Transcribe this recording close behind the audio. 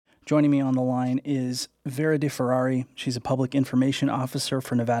Joining me on the line is Vera Ferrari. She's a public information officer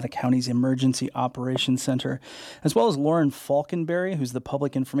for Nevada County's Emergency Operations Center, as well as Lauren Faulkenberry, who's the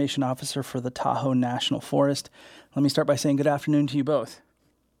public information officer for the Tahoe National Forest. Let me start by saying good afternoon to you both.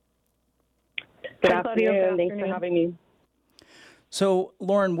 Good afternoon. Thanks for having me. So,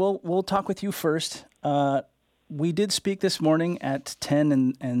 Lauren, we'll talk with you first. We did speak this morning at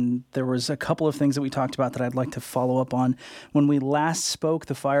 10, and there was a couple of things that we talked about that I'd like to follow up on. When we last spoke,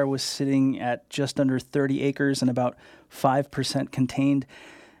 the fire was sitting at just under 30 acres and about 5% contained.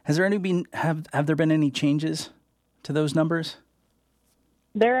 Have there been any changes to those numbers?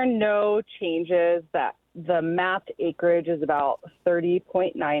 There are no changes. That the mapped acreage is about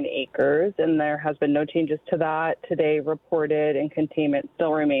 30.9 acres, and there has been no changes to that. Today reported, and containment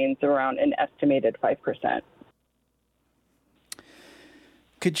still remains around an estimated 5%.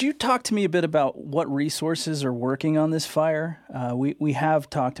 Could you talk to me a bit about what resources are working on this fire? We have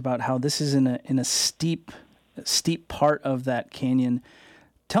talked about how this is in a steep part of that canyon.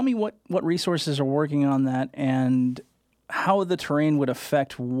 Tell me what resources are working on that and how the terrain would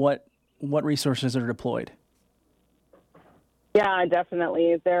affect what resources are deployed. Yeah,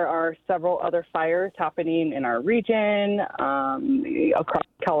 definitely. There are several other fires happening in our region, across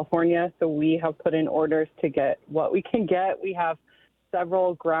California. So we have put in orders to get what we can get. We have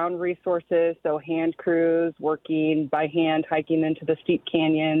several ground resources, so hand crews working by hand, hiking into the steep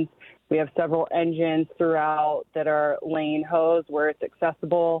canyons. We have several engines throughout that are laying hose where it's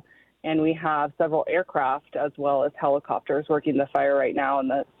accessible. And we have several aircraft as well as helicopters working the fire right now. And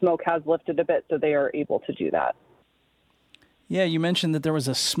the smoke has lifted a bit, so they are able to do that. Yeah, you mentioned that there was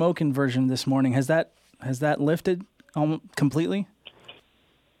a smoke inversion this morning. Has that lifted completely?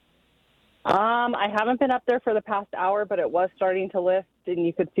 I haven't been up there for the past hour, but it was starting to lift, and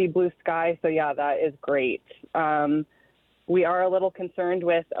you could see blue sky. So, yeah, that is great. We are a little concerned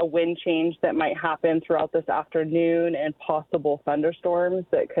with a wind change that might happen throughout this afternoon and possible thunderstorms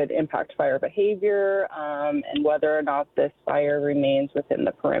that could impact fire behavior, and whether or not this fire remains within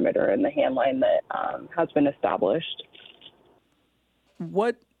the perimeter and the hand line that has been established.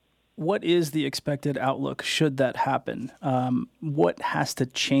 What is the expected outlook should that happen? What has to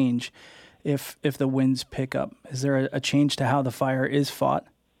change if the winds pick up? Is there a change to how the fire is fought?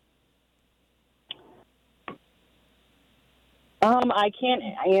 I can't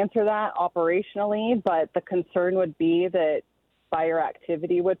answer that operationally, but the concern would be that fire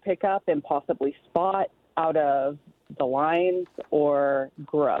activity would pick up and possibly spot out of the lines or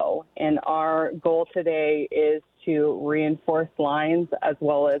grow. And our goal today is to reinforce lines as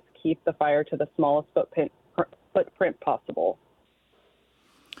well as keep the fire to the smallest footprint possible.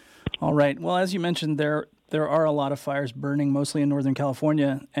 All right. Well, as you mentioned, there are a lot of fires burning, mostly in Northern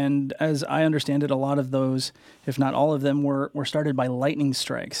California. And as I understand it, a lot of those, if not all of them, were started by lightning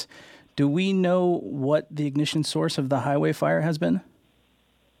strikes. Do we know what the ignition source of the highway fire has been?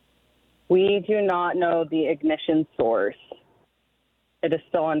 We do not know the ignition source. It is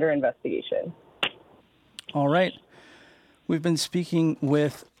still under investigation. All right. We've been speaking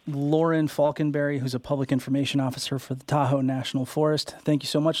with Lauren Faulkenberry, who's a public information officer for the Tahoe National Forest. Thank you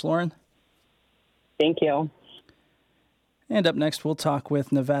so much, Lauren. Thank you. And up next, we'll talk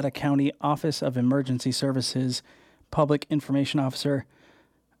with Nevada County Office of Emergency Services Public Information Officer,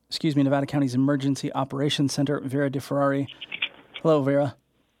 Nevada County's Emergency Operations Center, Vera Ferrari. Hello, Vera.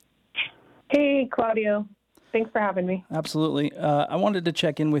 Hey, Claudio. Thanks for having me. Absolutely. I wanted to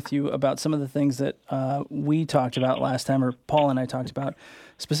check in with you about some of the things that we talked about last time, or Paul and I talked about.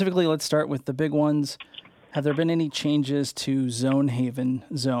 Specifically, let's start with the big ones. Have there been any changes to zone haven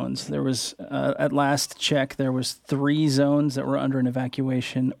zones? There was, at last check, there was 3 zones that were under an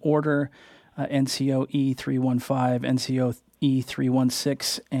evacuation order, NCO E315, NCO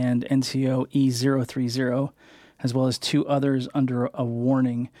E316, and NCO E030, as well as 2 others under a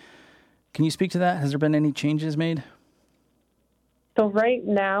warning. Can you speak to that? Has there been any changes made? So right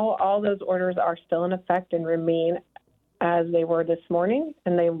now, all those orders are still in effect and remain as they were this morning,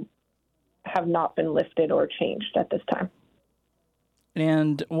 and they have not been lifted or changed at this time.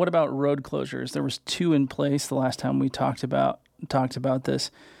 And what about road closures? There was 2 in place the last time we talked about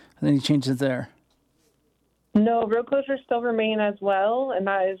this. Are there any changes there? No, road closures still remain as well, and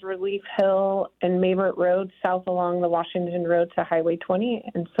that is Relief Hill and Maybert Road south along the Washington Road to Highway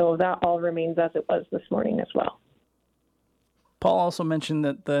 20, and so that all remains as it was this morning as well. Paul also mentioned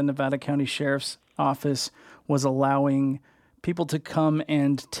that the Nevada County Sheriff's Office was allowing people to come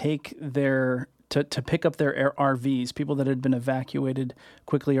and take to pick up their RVs. People that had been evacuated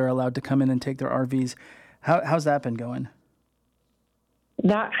quickly are allowed to come in and take their RVs. How's that been going?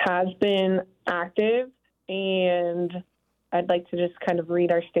 That has been active, and I'd like to just kind of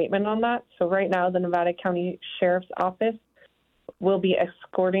read our statement on that. So right now, the Nevada County Sheriff's Office will be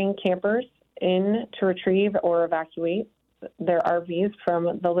escorting campers in to retrieve or evacuate their RVs from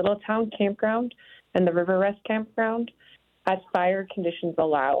the Littletown Campground and the River Rest Campground as fire conditions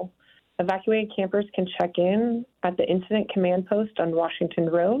allow. Evacuated campers can check in at the Incident Command Post on Washington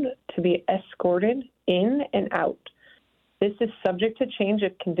Road to be escorted in and out. This is subject to change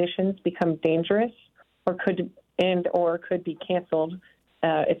if conditions become dangerous or could be canceled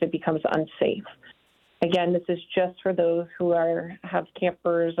if it becomes unsafe. Again, this is just for those who have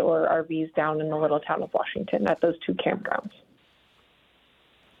campers or RVs down in the little town of Washington at those two campgrounds.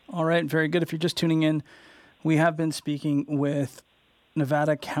 All right, very good. If you're just tuning in, we have been speaking with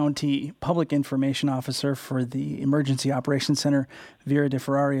Nevada County Public Information Officer for the Emergency Operations Center, Vera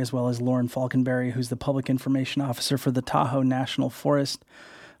Ferrari, as well as Lauren Faulkenberry, who's the Public Information Officer for the Tahoe National Forest.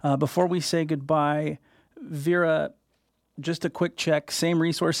 Before we say goodbye, Vera, just a quick check. Same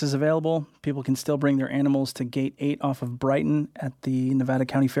resources available. People can still bring their animals to Gate 8 off of Brighton at the Nevada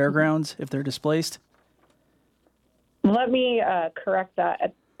County Fairgrounds if they're displaced. Let me correct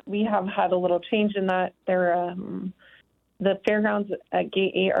that. We have had a little change in that. The fairgrounds at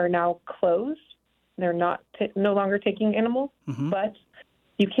Gate 8 are now closed. They're no longer taking animals, but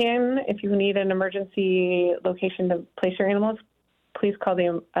you can, if you need an emergency location to place your animals, please call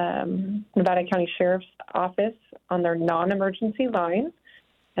the Nevada County Sheriff's Office on their non-emergency line,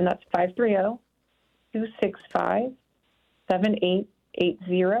 and that's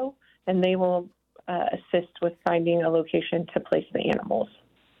 530-265-7880, and they will assist with finding a location to place the animals.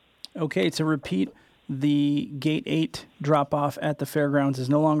 Okay, to repeat, the Gate 8 drop-off at the fairgrounds is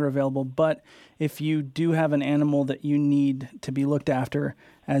no longer available, but if you do have an animal that you need to be looked after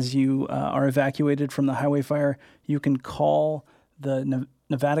as you are evacuated from the highway fire, you can call the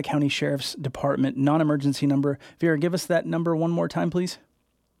Nevada County Sheriff's Department non-emergency number. Vera, give us that number one more time, please.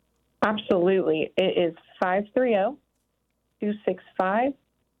 Absolutely. It is 530-265-7880,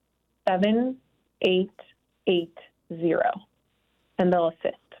 and they'll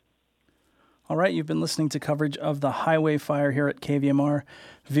assist. All right, you've been listening to coverage of the highway fire here at KVMR.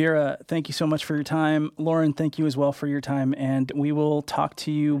 Vera, thank you so much for your time. Lauren, thank you as well for your time, and we will talk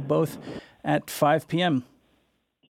to you both at 5 p.m.